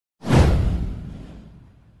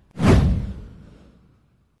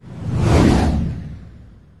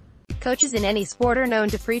Coaches in any sport are known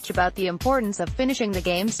to preach about the importance of finishing the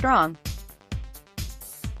game strong.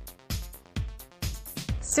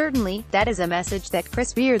 Certainly, that is a message that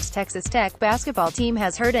Chris Beard's Texas Tech basketball team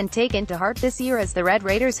has heard and taken to heart this year, as the Red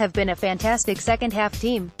Raiders have been a fantastic second-half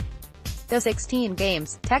team. Though 16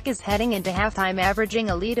 games, Tech is heading into halftime averaging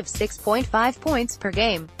a lead of 6.5 points per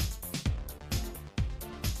game.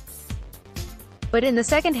 But in the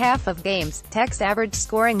second half of games, Tech's average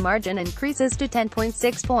scoring margin increases to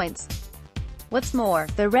 10.6 points. What's more,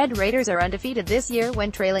 the Red Raiders are undefeated this year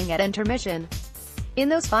when trailing at intermission. In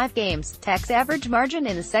those 5 games, Tech's average margin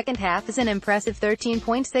in the second half is an impressive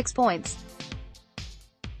 13.6 points.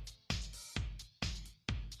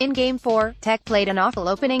 In Game 4, Tech played an awful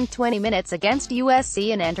opening 20 minutes against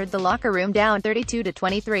USC and entered the locker room down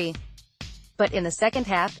 32-23. But in the second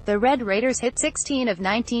half, the Red Raiders hit 16 of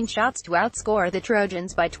 19 shots to outscore the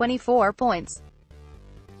Trojans by 24 points.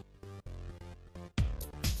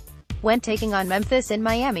 When taking on Memphis in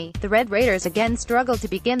Miami, the Red Raiders again struggled to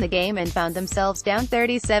begin the game and found themselves down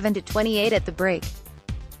 37-28 at the break.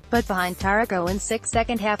 But behind Tariq Owen's 6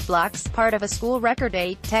 second-half blocks, part of a school record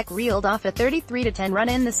 8, Tech reeled off a 33-10 run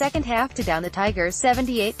in the second half to down the Tigers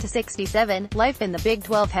 78-67. Life in the Big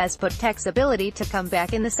 12 has put Tech's ability to come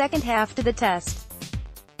back in the second half to the test.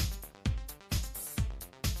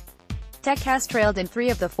 Tech has trailed in 3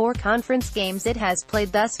 of the 4 conference games it has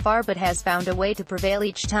played thus far, but has found a way to prevail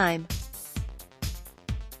each time.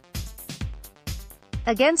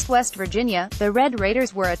 Against West Virginia, the Red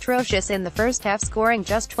Raiders were atrocious in the first half, scoring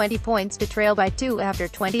just 20 points to trail by 2 after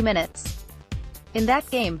 20 minutes. In that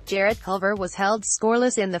game, Jarrett Culver was held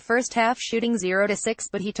scoreless in the first half, shooting 0-6,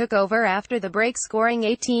 but he took over after the break, scoring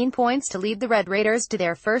 18 points to lead the Red Raiders to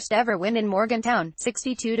their first ever win in Morgantown,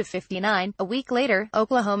 62-59. A week later,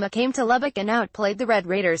 Oklahoma came to Lubbock and outplayed the Red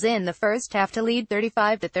Raiders in the first half to lead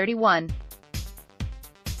 35-31.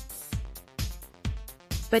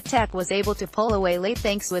 But Tech was able to pull away late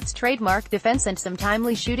thanks to its trademark defense and some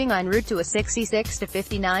timely shooting en route to a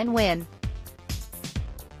 66-59 win.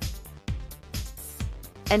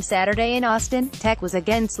 And Saturday in Austin, Tech was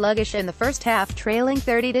again sluggish in the first half, trailing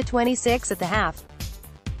 30-26 at the half.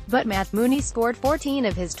 But Matt Mooney scored 14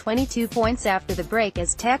 of his 22 points after the break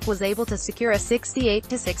as Tech was able to secure a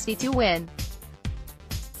 68-62 win.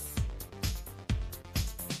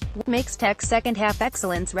 What makes Tech's second-half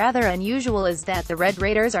excellence rather unusual is that the Red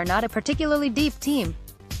Raiders are not a particularly deep team.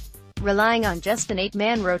 Relying on just an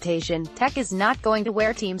 8-man rotation, Tech is not going to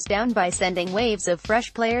wear teams down by sending waves of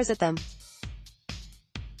fresh players at them.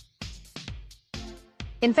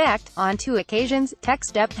 In fact, on 2 occasions,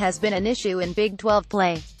 Tech's depth has been an issue in Big 12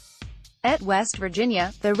 play. At West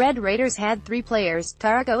Virginia, the Red Raiders had 3 players,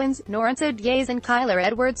 Tariq Owens, Norrenzo Diaz and Kyler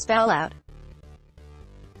Edwards, foul out.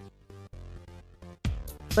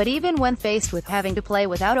 But even when faced with having to play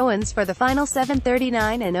without Owens for the final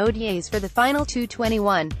 7:39 and Diaz for the final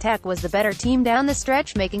 2:21, Tech was the better team down the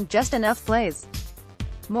stretch, making just enough plays.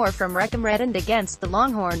 More from Reckham Redmond against the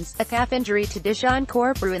Longhorns. A calf injury to Deshaun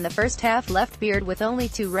Corprew in the first half left Beard with only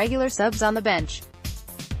 2 regular subs on the bench.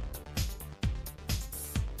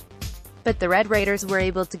 But the Red Raiders were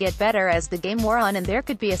able to get better as the game wore on, and there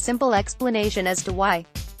could be a simple explanation as to why.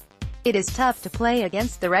 It is tough to play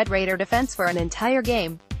against the Red Raider defense for an entire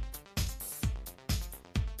game.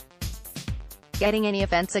 Getting any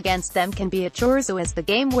offense against them can be a chore, so as the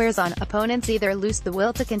game wears on, opponents either lose the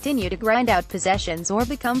will to continue to grind out possessions or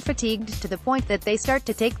become fatigued to the point that they start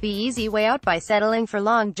to take the easy way out by settling for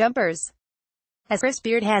long jumpers. As Chris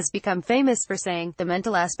Beard has become famous for saying, the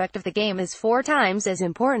mental aspect of the game is 4 times as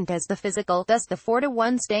important as the physical, thus the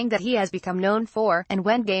 4-1 sting that he has become known for. And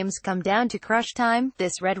when games come down to crunch time,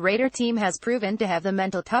 this Red Raider team has proven to have the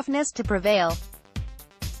mental toughness to prevail.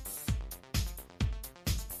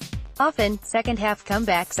 Often, second-half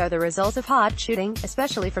comebacks are the result of hot shooting,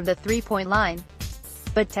 especially from the 3-point line.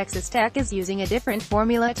 But Texas Tech is using a different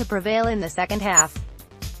formula to prevail in the second half.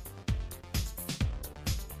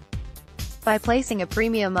 By placing a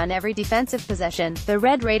premium on every defensive possession, the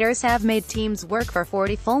Red Raiders have made teams work for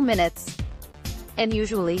 40 full minutes. And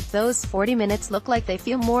usually, those 40 minutes look like they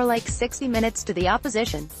feel more like 60 minutes to the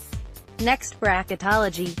opposition. Next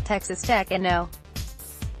bracketology, Texas Tech and No.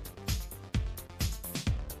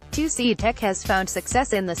 2 seed Tech has found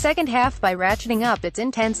success in the second half by ratcheting up its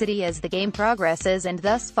intensity as the game progresses, and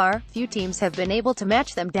thus far, few teams have been able to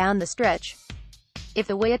match them down the stretch. If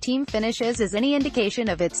the way a team finishes is any indication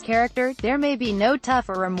of its character, there may be no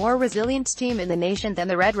tougher or more resilient team in the nation than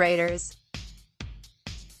the Red Raiders.